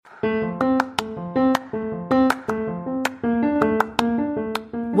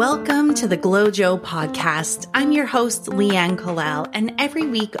Welcome to the Glojo podcast. I'm your host, Leanne Kalal, and every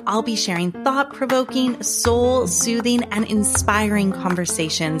week I'll be sharing thought-provoking, soul-soothing, and inspiring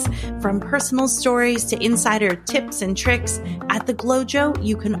conversations from personal stories to insider tips and tricks. At the Glojo,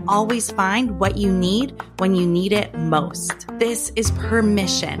 you can always find what you need when you need it most. This is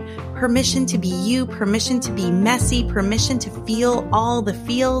permission. Permission to be you, permission to be messy, permission to feel all the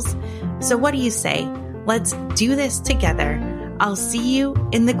feels. So what do you say? Let's do this together. I'll see you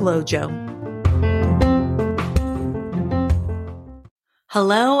in the Glojo.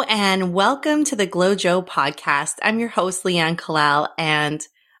 Hello and welcome to the Glojo podcast. I'm your host, Leanne Kalal, and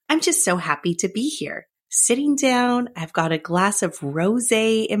I'm just so happy to be here. Sitting down, I've got a glass of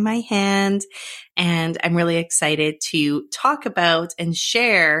rosé in my hand, and I'm really excited to talk about and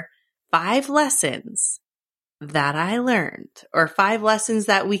share 5 lessons that I learned, or 5 lessons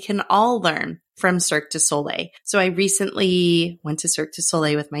that we can all learn from Cirque du Soleil. So I recently went to Cirque du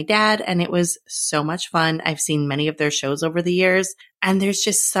Soleil with my dad, and it was so much fun. I've seen many of their shows over the years, and there's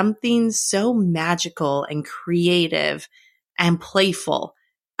just something so magical and creative and playful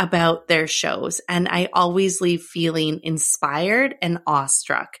about their shows. And I always leave feeling inspired and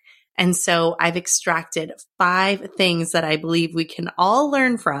awestruck. And so I've extracted 5 things that I believe we can all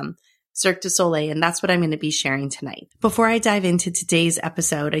learn from Cirque du Soleil, and that's what I'm going to be sharing tonight. Before I dive into today's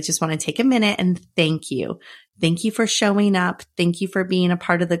episode, I just want to take a minute and thank you. Thank you for showing up. Thank you for being a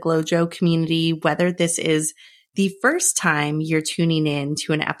part of the Glojo community, whether this is the first time you're tuning in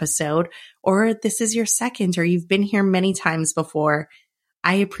to an episode, or this is your second, or you've been here many times before.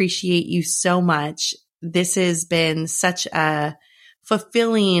 I appreciate you so much. This has been such a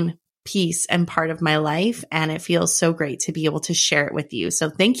fulfilling piece and part of my life, and it feels so great to be able to share it with you.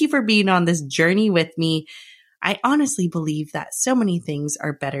 So thank you for being on this journey with me. I honestly believe that so many things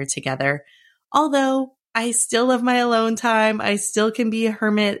are better together. Although I still love my alone time, I still can be a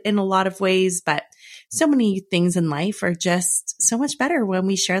hermit in a lot of ways, but so many things in life are just so much better when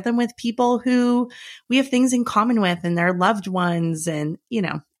we share them with people who we have things in common with and their loved ones. And,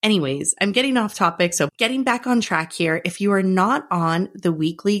 anyways, I'm getting off topic. So getting back on track here. If you are not on the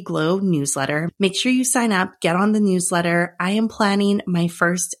weekly Glow newsletter, make sure you sign up, get on the newsletter. I am planning my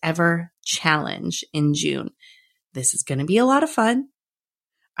first ever challenge in June. This is going to be a lot of fun.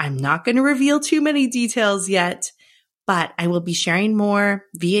 I'm not going to reveal too many details yet, but I will be sharing more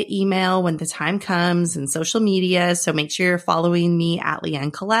via email when the time comes and social media. So make sure you're following me at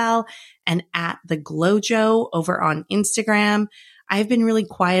Leanne Kalal and at the Glojo over on Instagram. I've been really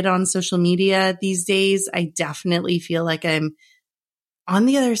quiet on social media these days. I definitely feel like I'm on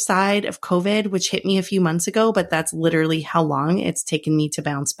the other side of COVID, which hit me a few months ago, but that's literally how long it's taken me to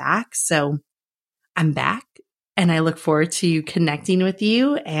bounce back. So I'm back, and I look forward to connecting with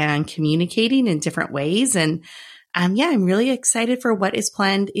you and communicating in different ways. And I'm really excited for what is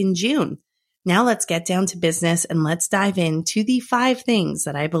planned in June. Now let's get down to business and let's dive into the 5 things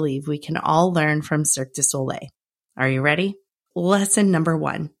that I believe we can all learn from Cirque du Soleil. Are you ready? Lesson number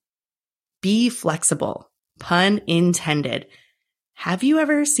 1, be flexible, pun intended. Have you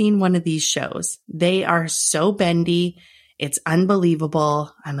ever seen one of these shows? They are so bendy. It's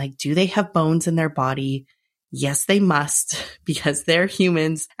unbelievable. I'm like, do they have bones in their body? Yes, they must, because they're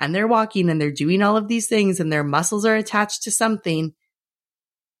humans and they're walking and they're doing all of these things and their muscles are attached to something.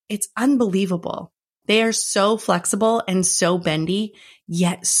 It's unbelievable. They are so flexible and so bendy,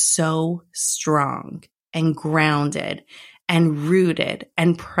 yet so strong and grounded and rooted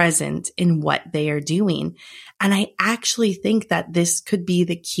and present in what they are doing. And I actually think that this could be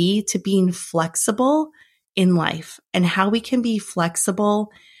the key to being flexible in life, and how we can be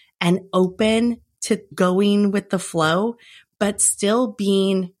flexible and open to going with the flow, but still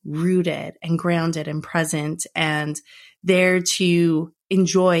being rooted and grounded and present and there to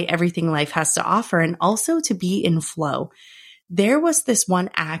enjoy everything life has to offer, and also to be in flow. There was this one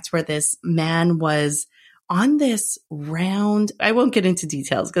act where this man was on this round, I won't get into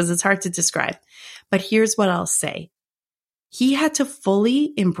details because it's hard to describe, but here's what I'll say. He had to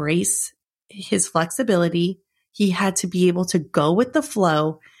fully embrace his flexibility. He had to be able to go with the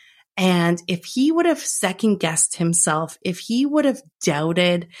flow. And if he would have second guessed himself, if he would have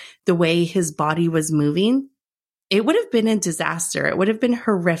doubted the way his body was moving, it would have been a disaster. It would have been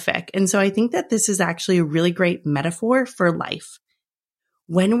horrific. And so I think that this is actually a really great metaphor for life.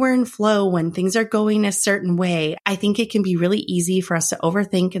 When we're in flow, when things are going a certain way, I think it can be really easy for us to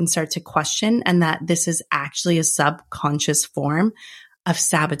overthink and start to question, and that this is actually a subconscious form of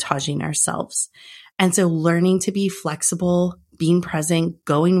sabotaging ourselves. And so learning to be flexible, being present,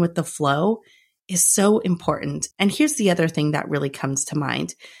 going with the flow is so important. And here's the other thing that really comes to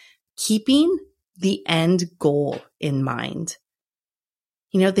mind. keeping the end goal in mind.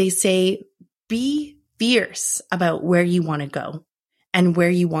 They say be fierce about where you want to go and where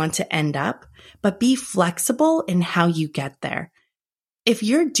you want to end up, but be flexible in how you get there. If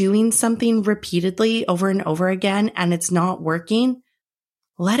you're doing something repeatedly over and over again and it's not working,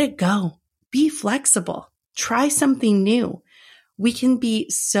 let it go. Be flexible. Try something new. We can be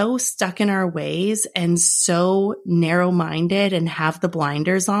so stuck in our ways and so narrow-minded and have the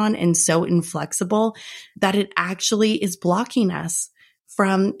blinders on and so inflexible that it actually is blocking us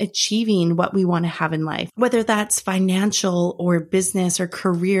from achieving what we want to have in life, whether that's financial or business or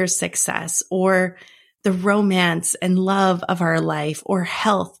career success or the romance and love of our life or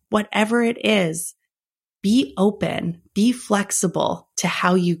health, whatever it is. Be open, be flexible to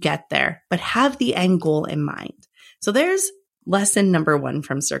how you get there, but have the end goal in mind. So there's lesson number 1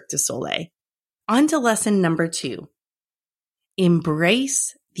 from Cirque du Soleil. On to lesson number 2.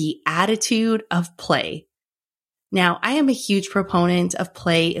 Embrace the attitude of play. Now, I am a huge proponent of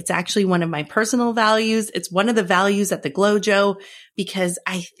play. It's actually one of my personal values. It's one of the values at the Glojo because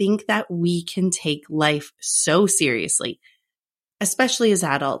I think that we can take life so seriously, especially as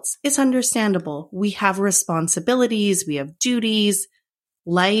adults. It's understandable. We have responsibilities. We have duties.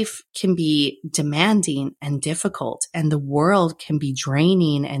 Life can be demanding and difficult, and the world can be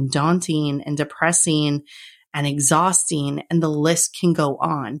draining and daunting and depressing and exhausting, and the list can go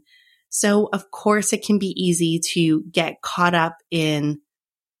on. So, of course, it can be easy to get caught up in,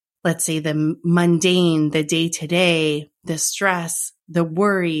 let's say, the mundane, the day-to-day, the stress, the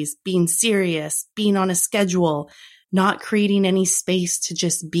worries, being serious, being on a schedule, not creating any space to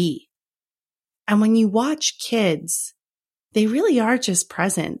just be. And when you watch kids, they really are just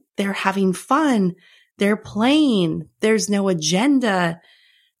present. They're having fun. They're playing. There's no agenda.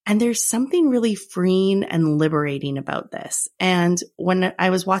 And there's something really freeing and liberating about this. And when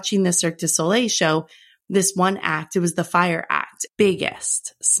I was watching the Cirque du Soleil show, this one act, it was the fire act,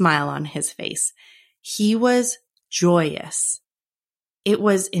 biggest smile on his face. He was joyous. It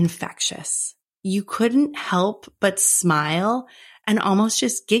was infectious. You couldn't help but smile and almost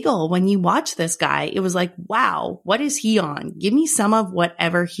just giggle when you watch this guy. It was like, wow, what is he on? Give me some of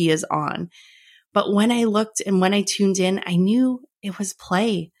whatever he is on. But when I looked and when I tuned in, I knew it was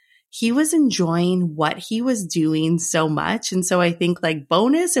play. He was enjoying what he was doing so much. And so I think like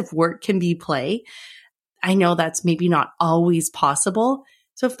bonus, if work can be play, I know that's maybe not always possible.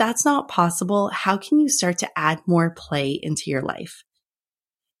 So if that's not possible, how can you start to add more play into your life?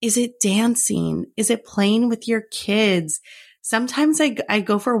 Is it dancing? Is it playing with your kids? Sometimes I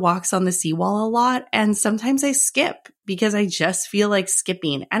go for walks on the seawall a lot, and sometimes I skip because I just feel like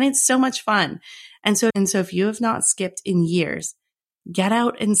skipping, and it's so much fun. And so if you have not skipped in years, get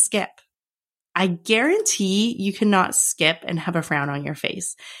out and skip. I guarantee you cannot skip and have a frown on your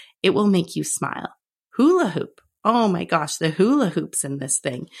face. It will make you smile. Hula hoop. Oh my gosh, the hula hoops in this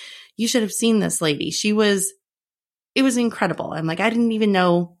thing. You should have seen this lady. It was incredible. I'm like, I didn't even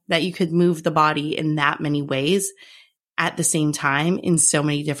know that you could move the body in that many ways at the same time in so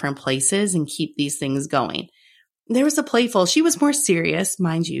many different places and keep these things going. There was she was more serious,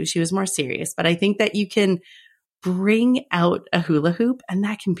 mind you, she was more serious, but I think that you can bring out a hula hoop and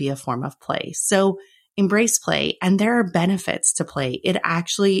that can be a form of play. So embrace play, and there are benefits to play. It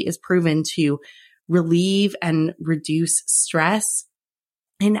actually is proven to relieve and reduce stress.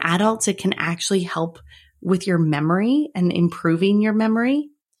 In adults, it can actually help with your memory and improving your memory.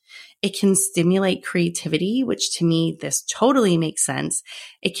 It can stimulate creativity, which to me, this totally makes sense.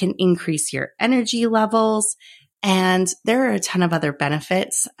 It can increase your energy levels, and there are a ton of other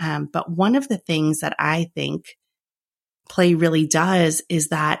benefits. But one of the things that I think play really does is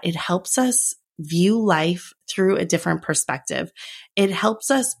that it helps us view life through a different perspective. It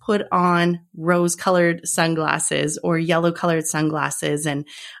helps us put on rose-colored sunglasses or yellow-colored sunglasses. And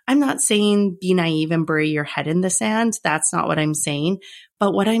I'm not saying be naive and bury your head in the sand. That's not what I'm saying.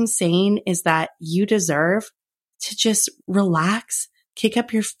 But what I'm saying is that you deserve to just relax, kick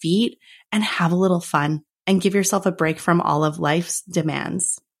up your feet, and have a little fun and give yourself a break from all of life's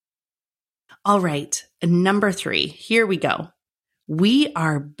demands. All right, number 3, here we go. We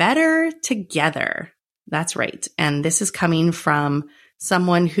are better together. That's right. And this is coming from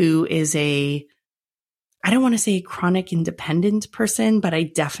someone who is I don't want to say a chronic independent person, but I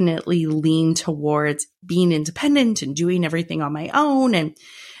definitely lean towards being independent and doing everything on my own. And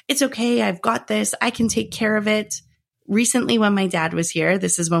it's okay. I've got this. I can take care of it. Recently, when my dad was here,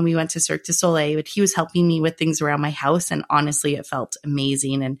 this is when we went to Cirque du Soleil, but he was helping me with things around my house. And honestly, it felt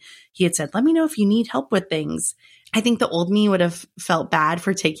amazing. And he had said, let me know if you need help with things. I think the old me would have felt bad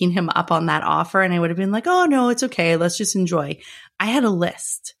for taking him up on that offer. And I would have been like, oh no, it's okay. Let's just enjoy. I had a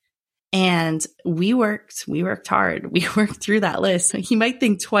list And we worked hard. We worked through that list. He might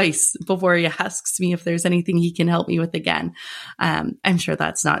think twice before he asks me if there's anything he can help me with again. I'm sure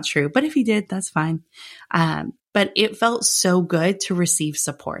that's not true, but if he did, that's fine. But it felt so good to receive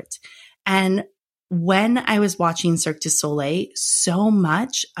support. And when I was watching Cirque du Soleil, so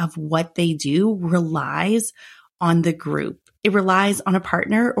much of what they do relies on the group. It relies on a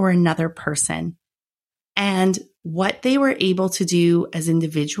partner or another person. And what they were able to do as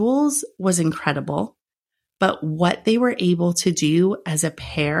individuals was incredible. But what they were able to do as a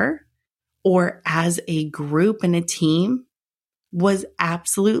pair or as a group and a team was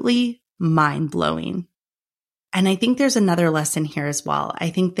absolutely mind-blowing. And I think there's another lesson here as well. I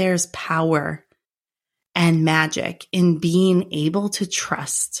think there's power and magic in being able to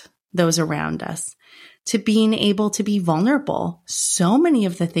trust those around us, to being able to be vulnerable. So many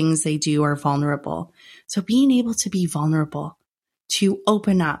of the things they do are vulnerable. So being able to be vulnerable, to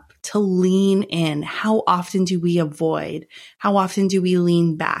open up, to lean in. How often do we avoid? How often do we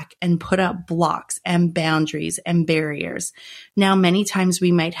lean back and put up blocks and boundaries and barriers? Now, many times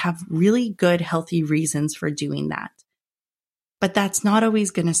we might have really good, healthy reasons for doing that. But that's not always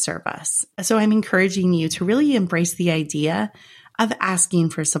going to serve us. So I'm encouraging you to really embrace the idea of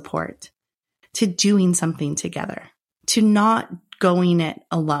asking for support, to doing something together, to not going it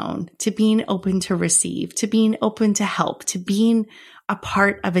alone, to being open to receive, to being open to help, to being a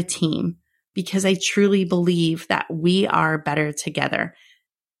part of a team, because I truly believe that we are better together.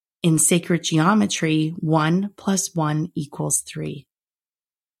 In sacred geometry, 1 + 1 = 3.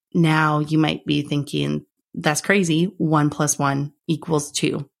 Now you might be thinking, that's crazy. 1 + 1 =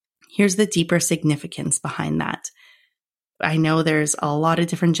 2. Here's the deeper significance behind that. I know there's a lot of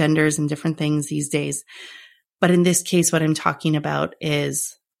different genders and different things these days, but in this case, what I'm talking about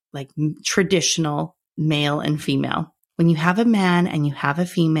is like traditional male and female. When you have a man and you have a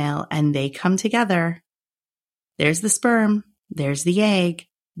female and they come together, there's the sperm, there's the egg.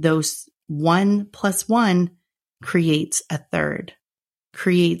 Those 1 + 1 creates a third,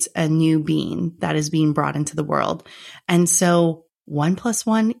 creates a new being that is being brought into the world. And so 1 +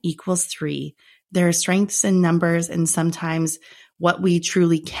 1 = 3. There are strengths in numbers, and sometimes what we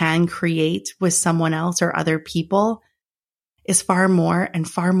truly can create with someone else or other people is far more and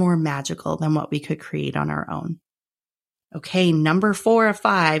far more magical than what we could create on our own. Okay, number 4 of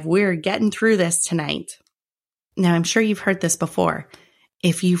 5, we're getting through this tonight. Now, I'm sure you've heard this before.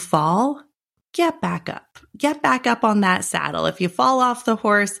 If you fall, get back up. Get back up on that saddle. If you fall off the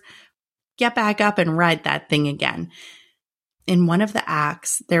horse, get back up and ride that thing again. In one of the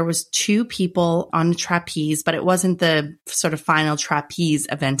acts, there was 2 people on a trapeze, but it wasn't the sort of final trapeze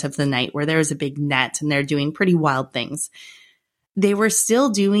event of the night where there was a big net and they're doing pretty wild things. They were still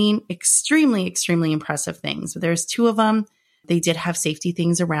doing extremely, extremely impressive things. There's 2 of them. They did have safety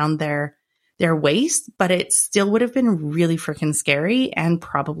things around their waist, but it still would have been really freaking scary and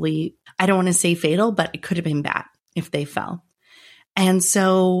probably, I don't want to say fatal, but it could have been bad if they fell. And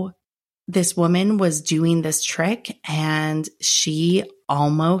so this woman was doing this trick and she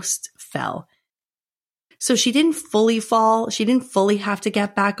almost fell. So she didn't fully fall. She didn't fully have to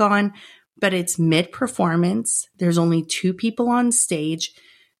get back on, but it's mid-performance. There's only 2 people on stage.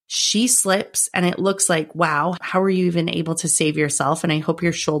 She slips and it looks like, wow, how are you even able to save yourself? And I hope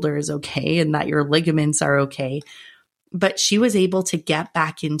your shoulder is okay and that your ligaments are okay. But she was able to get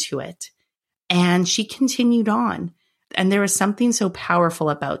back into it and she continued on. And there was something so powerful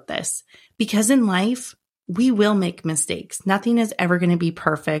about this because in life, we will make mistakes. Nothing is ever going to be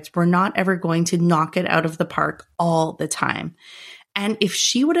perfect. We're not ever going to knock it out of the park all the time. And if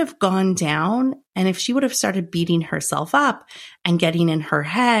she would have gone down and if she would have started beating herself up and getting in her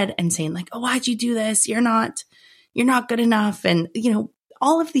head and saying like, oh, why'd you do this? You're not good enough. And,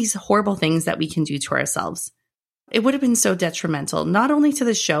 all of these horrible things that we can do to ourselves, it would have been so detrimental, not only to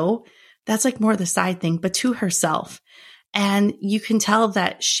the show, that's like more the side thing, but to herself. And you can tell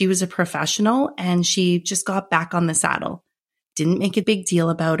that she was a professional and she just got back on the saddle, didn't make a big deal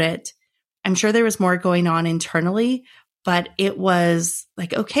about it. I'm sure there was more going on internally, but it was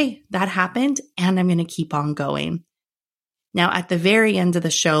like, okay, that happened and I'm going to keep on going. Now, at the very end of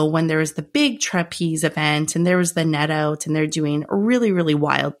the show, when there was the big trapeze event and there was the net out and they're doing really, really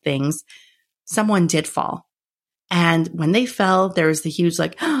wild things, someone did fall. And when they fell, there was the huge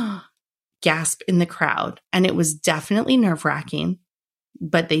like, gasp in the crowd. And it was definitely nerve-wracking,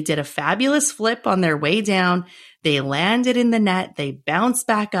 but they did a fabulous flip on their way down. They landed in the net. They bounced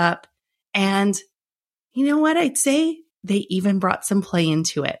back up. And you know what I'd say? They even brought some play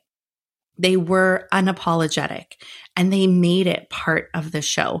into it. They were unapologetic and they made it part of the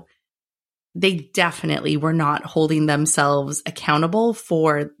show. They definitely were not holding themselves accountable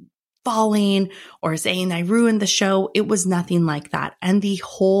for falling or saying I ruined the show. It was nothing like that. And the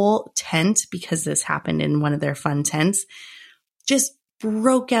whole tent, because this happened in one of their fun tents, just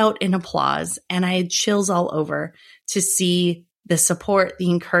broke out in applause. And I had chills all over to see the support, the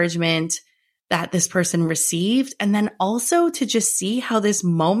encouragement that this person received. And then also to just see how this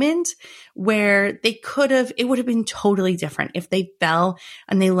moment where it would have been totally different if they fell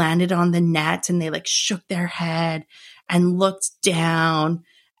and they landed on the net and they like shook their head and looked down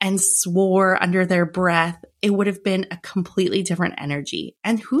and swore under their breath. It would have been a completely different energy.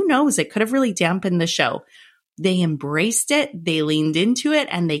 And who knows, it could have really dampened the show. They embraced it, they leaned into it,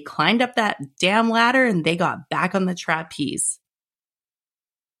 and they climbed up that damn ladder and they got back on the trapeze.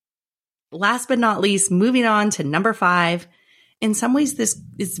 Last but not least, moving on to number 5. In some ways, this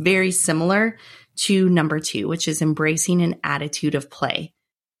is very similar to number 2, which is embracing an attitude of play.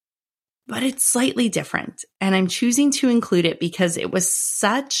 But it's slightly different. And I'm choosing to include it because it was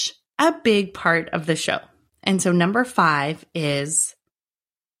such a big part of the show. And so number 5 is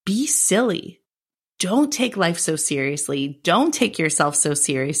be silly. Don't take life so seriously. Don't take yourself so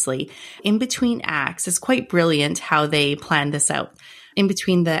seriously. In between acts, it's quite brilliant how they planned this out. In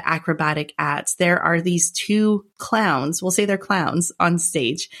between the acrobatic acts, there are these 2 clowns. We'll say they're clowns on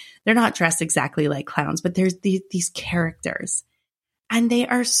stage. They're not dressed exactly like clowns, but there's these characters. And they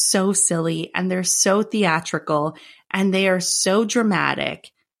are so silly and they're so theatrical and they are so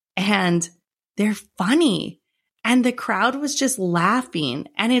dramatic and they're funny. And the crowd was just laughing.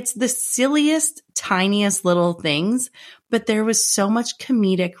 And it's the silliest, tiniest little things, but there was so much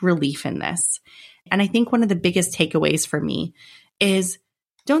comedic relief in this. And I think one of the biggest takeaways for me is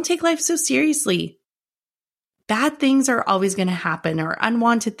don't take life so seriously. Bad things are always going to happen, or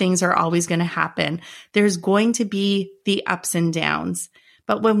unwanted things are always going to happen. There's going to be the ups and downs.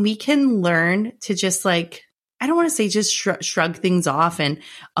 But when we can learn to just I don't want to say just shrug things off and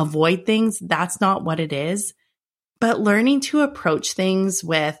avoid things, that's not what it is. But learning to approach things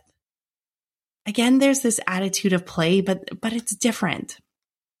with, again, there's this attitude of play, but it's different.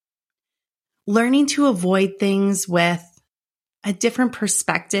 Learning to avoid things with a different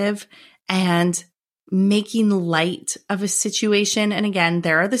perspective and making light of a situation. And again,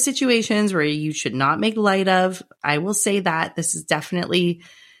 there are the situations where you should not make light of. I will say that this is definitely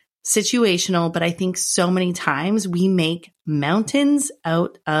situational, but I think so many times we make mountains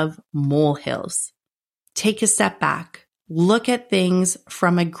out of molehills. Take a step back, look at things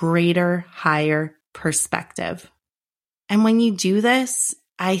from a greater, higher perspective. And when you do this,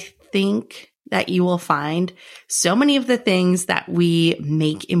 I think that you will find so many of the things that we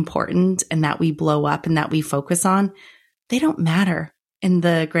make important and that we blow up and that we focus on, they don't matter in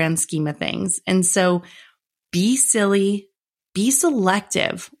the grand scheme of things. And so be silly, be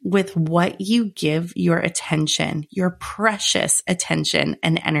selective with what you give your attention, your precious attention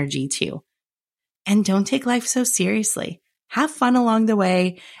and energy to. And don't take life so seriously. Have fun along the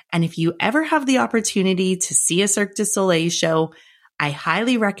way. And if you ever have the opportunity to see a Cirque du Soleil show, I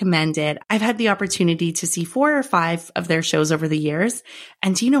highly recommend it. I've had the opportunity to see 4 or 5 of their shows over the years.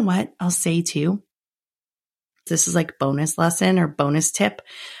 And do you know what I'll say too? This is like bonus lesson or bonus tip.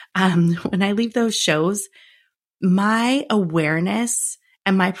 When I leave those shows, my awareness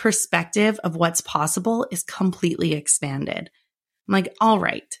and my perspective of what's possible is completely expanded. I'm like, all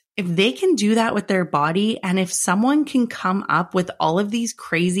right, if they can do that with their body, and if someone can come up with all of these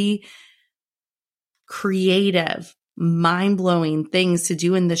crazy, creative, mind-blowing things to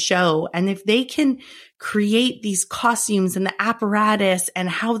do in the show, and if they can create these costumes and the apparatus and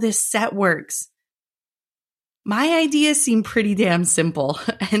how this set works, my ideas seem pretty damn simple.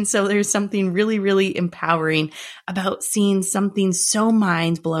 And so there's something really, really empowering about seeing something so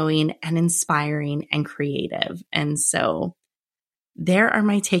mind-blowing and inspiring and creative. And so there are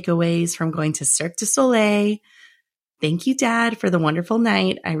my takeaways from going to Cirque du Soleil. Thank you, Dad, for the wonderful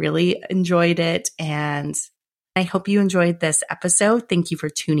night. I really enjoyed it. And I hope you enjoyed this episode. Thank you for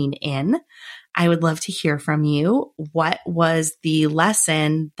tuning in. I would love to hear from you. What was the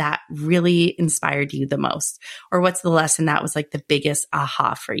lesson that really inspired you the most? Or what's the lesson that was like the biggest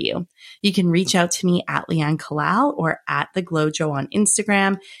aha for you? You can reach out to me at Leanne Kalal or at The Glow Jo on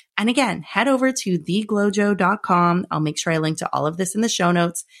Instagram. And again, head over to theglowjo.com. I'll make sure I link to all of this in the show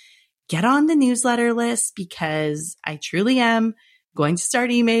notes. Get on the newsletter list because I truly am going to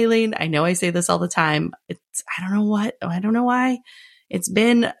start emailing. I know I say this all the time. I don't know why. It's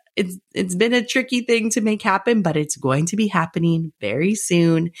been a tricky thing to make happen, but it's going to be happening very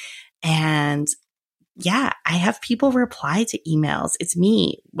soon. And yeah, I have people reply to emails. It's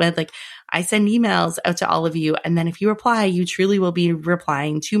me when I send emails out to all of you. And then if you reply, you truly will be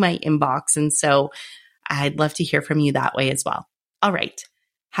replying to my inbox. And so I'd love to hear from you that way as well. All right.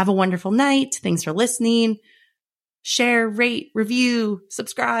 Have a wonderful night. Thanks for listening. Share, rate, review,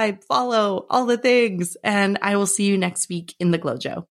 subscribe, follow, all the things. And I will see you next week in the Glojo.